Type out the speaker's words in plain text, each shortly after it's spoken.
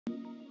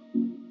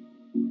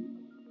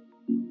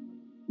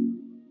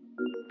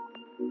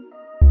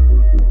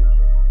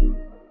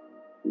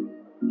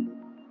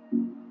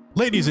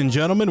Ladies and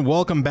gentlemen,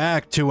 welcome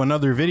back to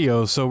another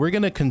video. So we're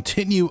going to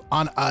continue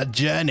on a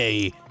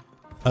journey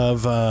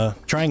of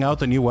trying out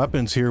the new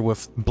weapons here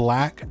with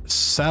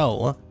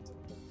BLACKCELL.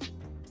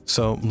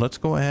 So let's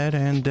go ahead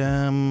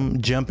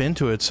and jump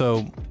into it.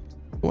 So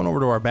going over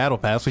to our battle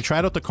pass, we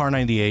tried out the Kar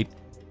 98,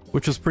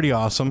 which was pretty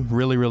awesome.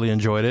 Really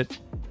enjoyed it.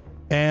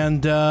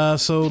 And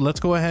so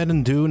let's go ahead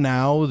and do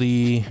now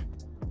the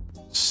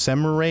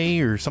Samurai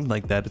or something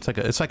like that. It's like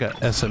a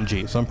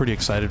SMG, so I'm pretty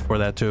excited for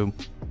that too.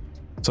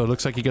 So it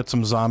looks like you get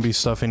some zombie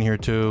stuff in here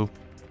too.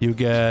 You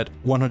get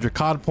 100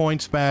 COD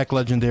points back,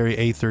 legendary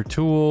Aether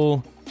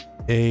tool,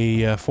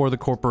 a for the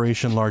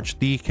corporation large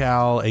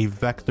decal, a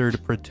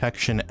vectored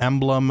protection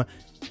emblem,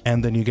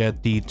 and then you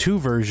get the 2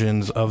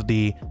 versions of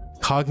the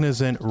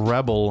Cognizant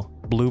Rebel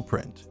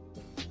blueprint.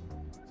 So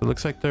it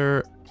looks like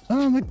they're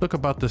look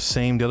about the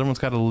same. The other one's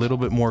got a little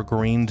bit more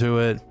green to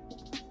it,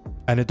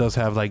 and it does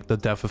have like the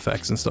depth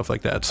effects and stuff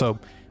like that. So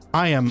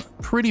I am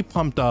pretty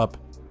pumped up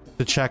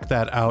to check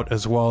that out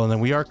as well. And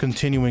then we are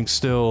continuing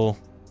still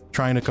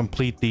trying to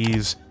complete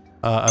these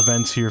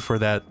events here for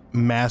that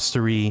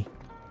Mastery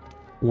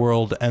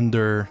World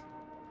Ender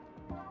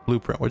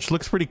blueprint, which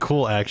looks pretty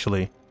cool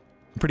actually.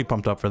 I'm pretty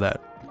pumped up for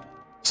that.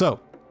 So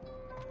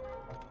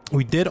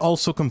we did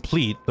also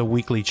complete the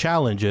weekly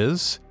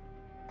challenges.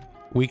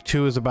 Week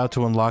 2 is about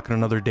to unlock in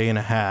another day and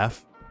a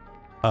half.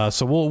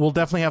 So we'll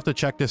definitely have to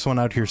check this one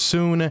out here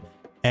soon.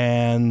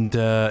 And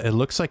it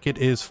looks like it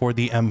is for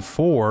the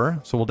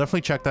M4, so we'll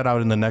definitely check that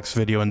out in the next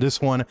video. And this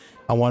one,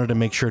 I wanted to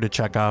make sure to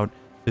check out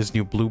this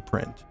new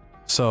blueprint.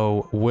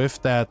 So with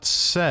that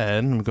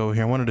said, let me go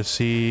here. I wanted to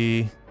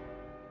see.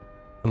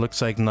 It looks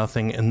like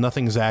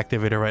nothing's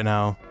activated right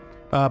now.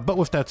 But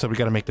with that said, we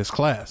got to make this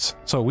class.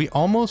 So we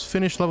almost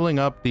finished leveling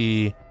up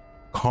the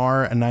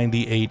Kar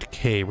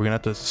 98K. We're gonna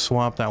have to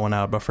swap that one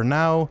out. But for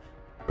now,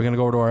 we're gonna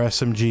go over to our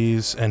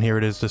SMGs, and here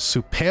it is, the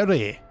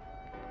Superi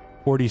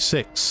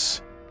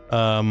 46.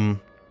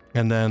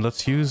 And then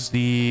let's use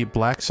the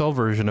BLACKCELL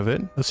version of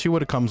it. Let's see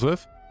what it comes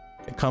with.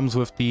 It comes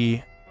with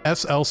the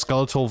SL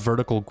skeletal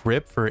vertical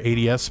grip for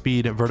ADS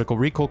speed, vertical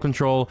recoil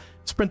control,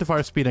 sprint to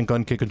fire speed, and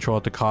gun kick control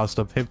at the cost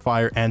of hip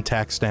fire and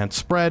tac stance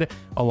spread,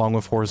 along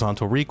with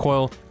horizontal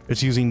recoil.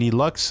 It's using the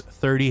Lux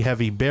 30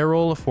 heavy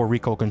barrel for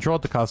recoil control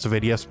at the cost of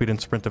ADS speed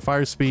and sprint to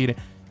fire speed.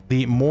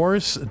 The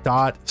Morse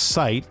dot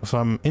sight, so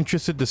I'm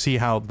interested to see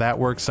how that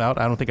works out.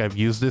 I don't think I've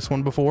used this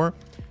one before.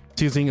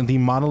 It's using the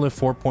Monolith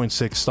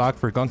 4.6 stock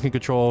for gun kick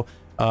control,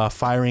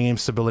 firing aim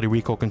stability,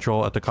 recoil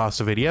control at the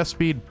cost of ADS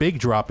speed, big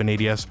drop in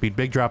ADS speed,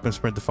 big drop in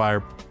sprint to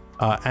fire,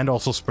 and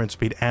also sprint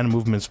speed and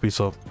movement speed.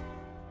 So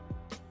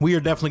we are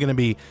definitely going to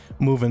be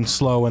moving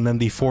slow. And then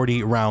the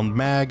 40 round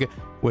mag,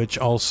 which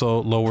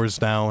also lowers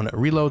down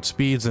reload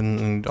speeds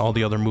and all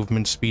the other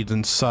movement speeds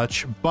and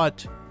such.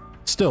 But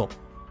still,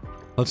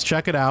 let's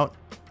check it out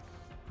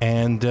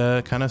and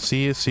kind of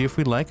see if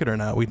we like it or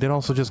not. We did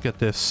also just get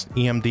this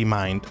EMD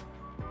Mind.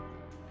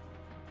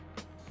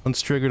 Once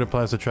triggered,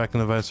 applies the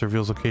tracking device,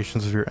 reveals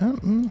locations of your...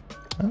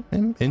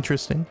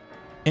 interesting.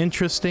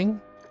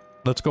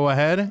 Let's go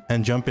ahead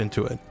and jump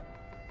into it.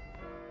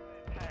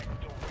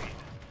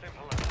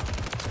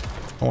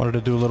 I wanted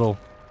to do a little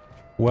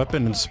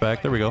weapon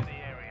inspect. There we go.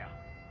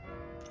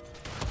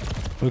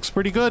 Looks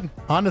pretty good.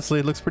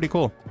 Honestly, it looks pretty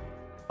cool.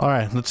 All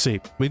right, let's see.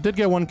 We did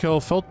get 1 kill.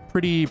 Felt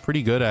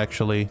pretty good,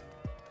 actually.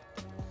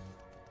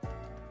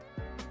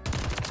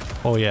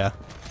 Oh, yeah.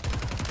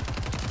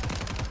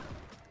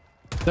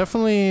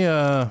 Definitely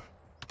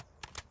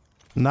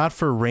not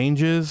for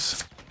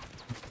ranges,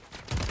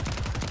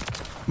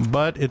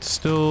 but it's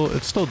still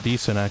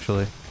decent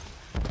actually.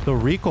 The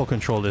recoil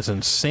control is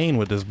insane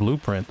with this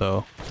blueprint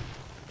though.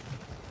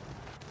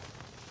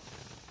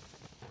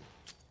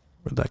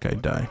 Where'd that guy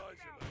die?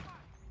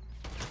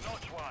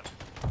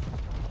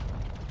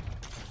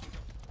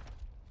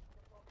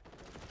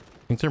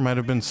 I think there might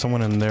have been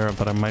someone in there,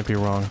 but I might be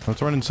wrong.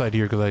 Let's run inside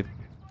here because I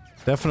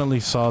definitely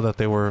saw that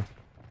they were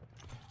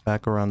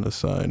back around the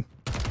side.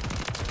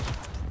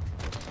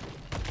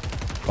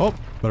 Oh,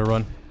 better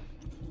run.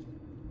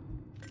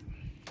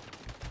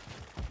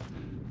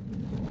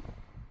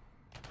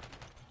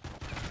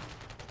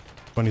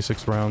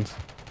 $26 rounds.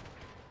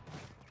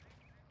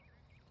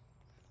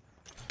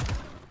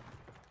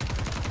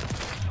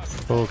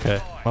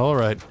 Okay, all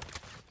right.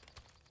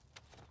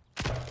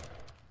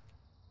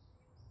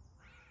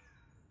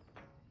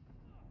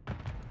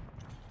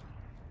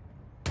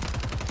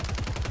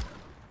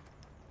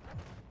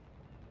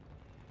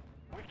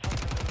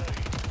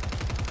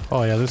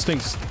 Oh yeah, this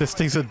thing's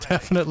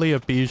definitely a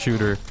pea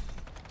shooter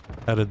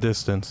at a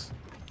distance.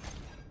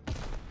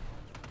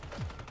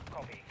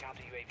 Copy.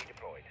 Counter UAV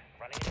deployed.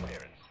 Running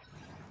interference.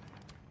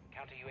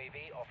 Counter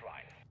UAV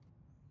offline.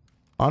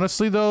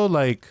 Honestly though,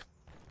 like,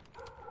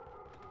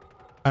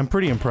 I'm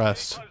pretty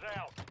impressed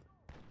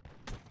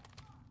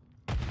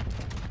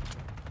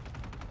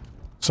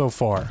so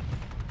far.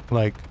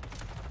 Like,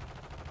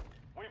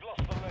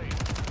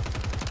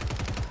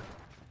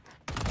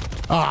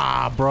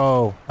 ah,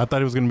 bro. I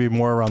thought it was going to be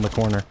more around the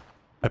corner.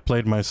 I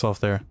played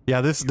myself there.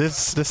 Yeah, this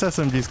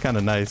SMG is kind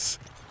of nice.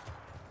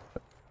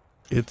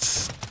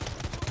 It's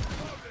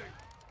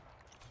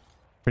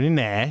pretty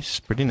nice,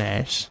 pretty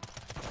nice.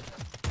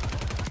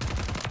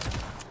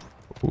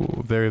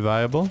 Ooh, very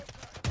viable.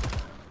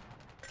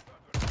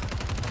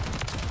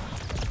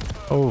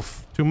 Oh,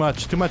 too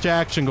much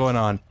action going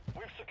on.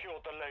 We've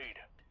secured the lead.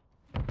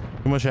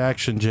 Too much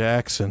action,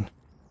 Jackson.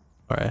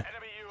 All right.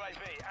 Enemy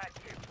UAV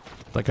active.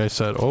 Like I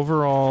said,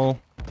 overall.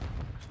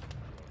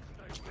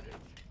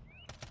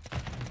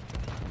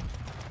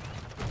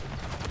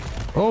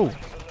 Oh.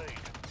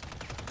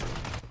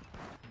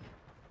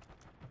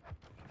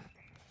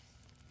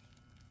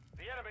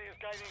 The enemy is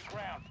gaining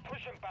ground.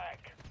 Push him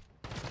back.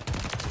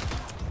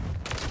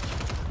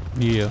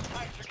 Yeah.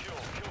 Tank secure.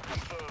 Kill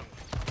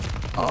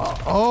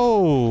confirmed.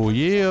 Oh,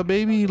 yeah,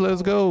 baby.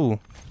 Let's go.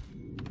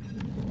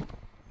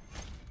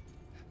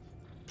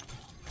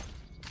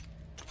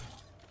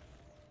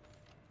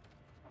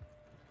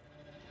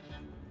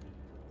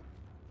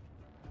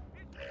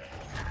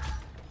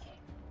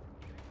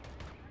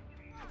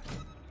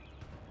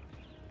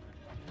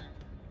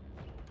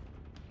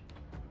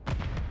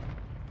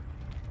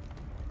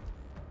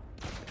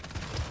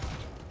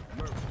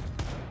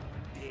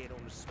 Dead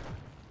on the spot.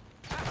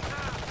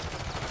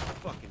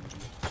 Fucking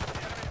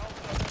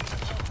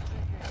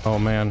Oh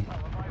man.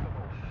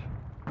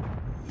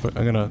 But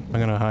I'm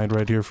gonna hide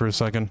right here for a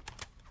second.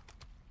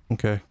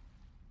 Okay.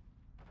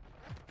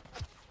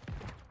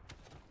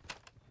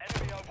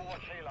 Enemy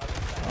overwatch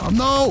helo. Oh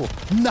no!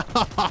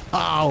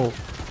 No!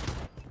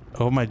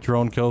 Oh, my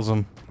drone kills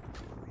him.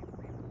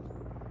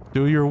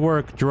 Do your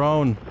work,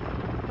 drone.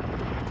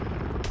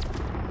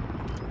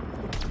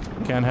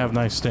 Can't have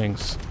nice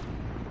things.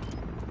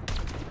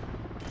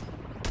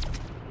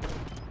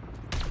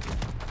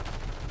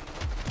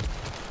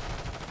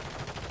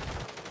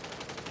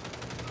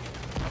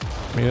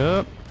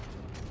 Yep.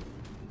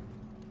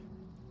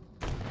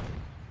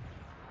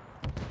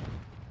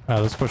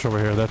 Let's push over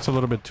here. That's a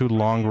little bit too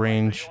long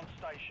range On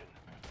station.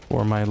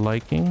 for my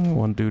liking.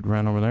 One dude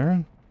ran over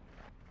there.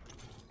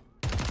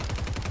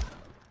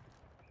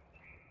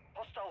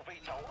 Hostile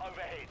VTOL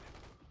overhead.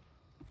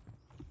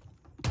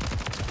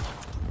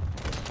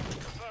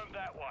 Confirm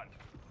that one.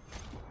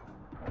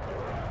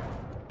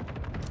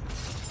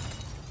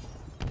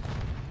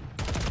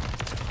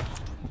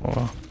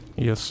 Oh,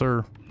 yes,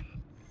 sir.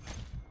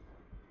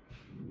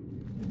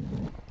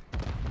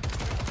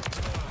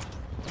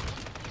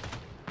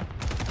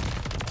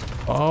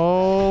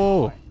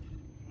 Oh!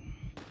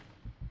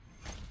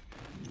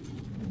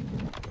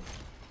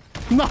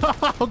 No!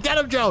 Get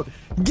him, Joe!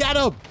 Get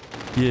him!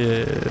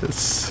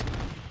 Yes.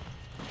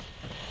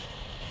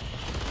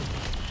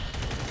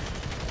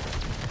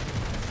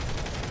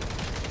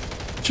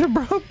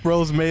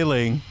 Bro's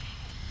meleeing.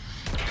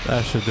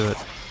 That should do it.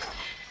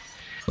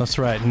 That's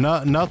right.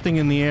 Nothing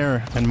in the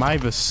air in my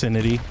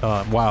vicinity.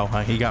 Wow,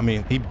 he got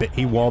me.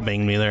 He wall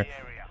banged me there.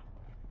 Area.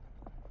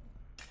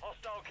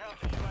 Hostile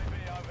counter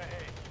UAV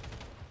overhead.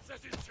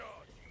 set in charge.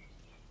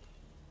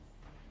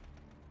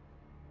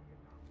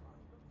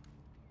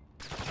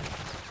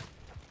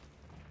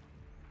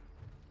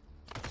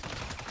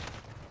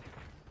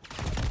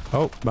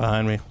 Oh,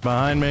 behind me.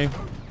 Behind me.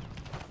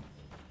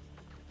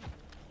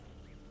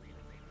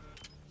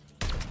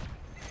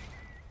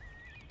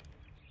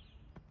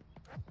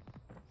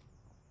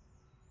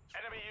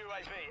 Enemy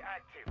UAV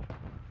active.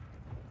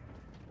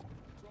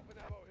 Dropping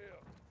ammo here.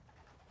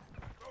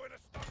 Throwing a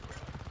stun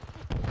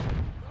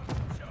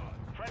charge.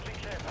 Friendly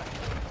care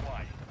package on its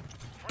way.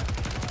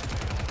 Friendly UAV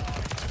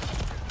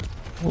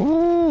online.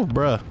 Ooh,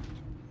 bruh.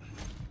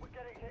 We're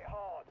getting hit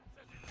hard.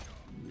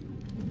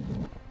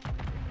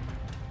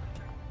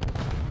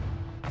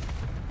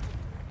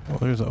 Oh,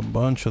 there's a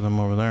bunch of them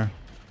over there.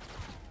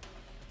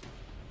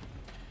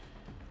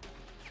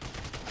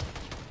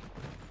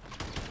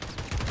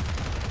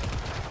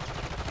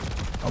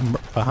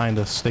 Behind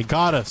us. They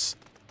got us.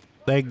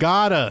 They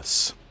got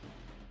us.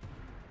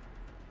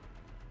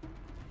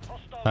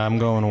 Hostile I'm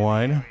going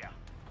wide. area.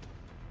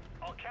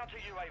 Our counter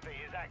UAV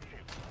is active.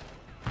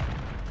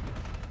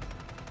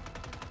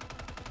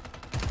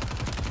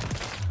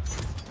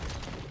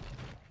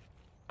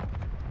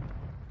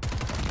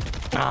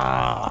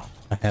 Ah,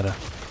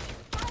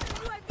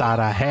 thought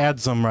I had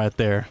some right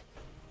there.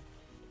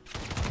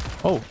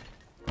 Oh,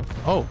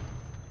 oh,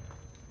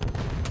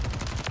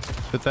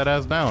 sit that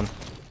ass down.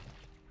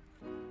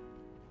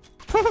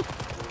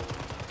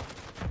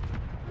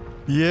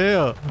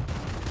 Yeah.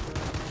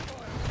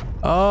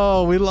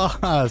 Oh, we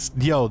lost.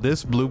 Yo,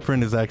 this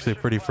blueprint is actually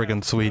pretty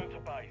freaking sweet.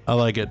 I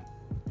like it.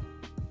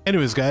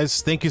 Anyways,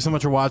 guys, thank you so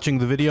much for watching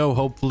the video.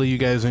 Hopefully you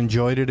guys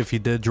enjoyed it. If you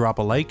did, drop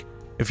a like.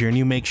 If you're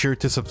new, make sure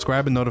to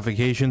subscribe and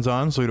notifications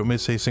on so you don't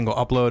miss a single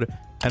upload.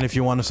 And if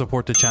you want to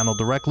support the channel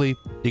directly,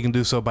 you can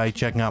do so by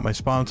checking out my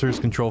sponsors,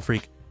 Control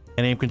Freak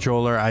and Aim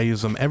Controller. I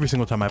use them every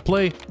single time I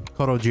play.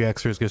 Code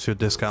OGXRAYZ gets you a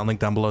discount.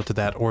 Link down below to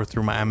that, or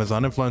through my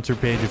Amazon influencer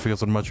page if you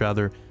guys would much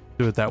rather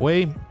do it that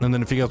way. And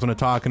then if you guys want to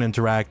talk and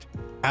interact,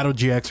 at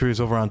OGXRAYZ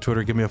over on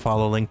Twitter, give me a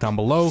follow, link down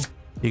below.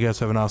 You guys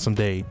have an awesome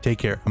day. Take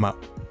care. I'm out.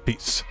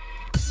 Peace.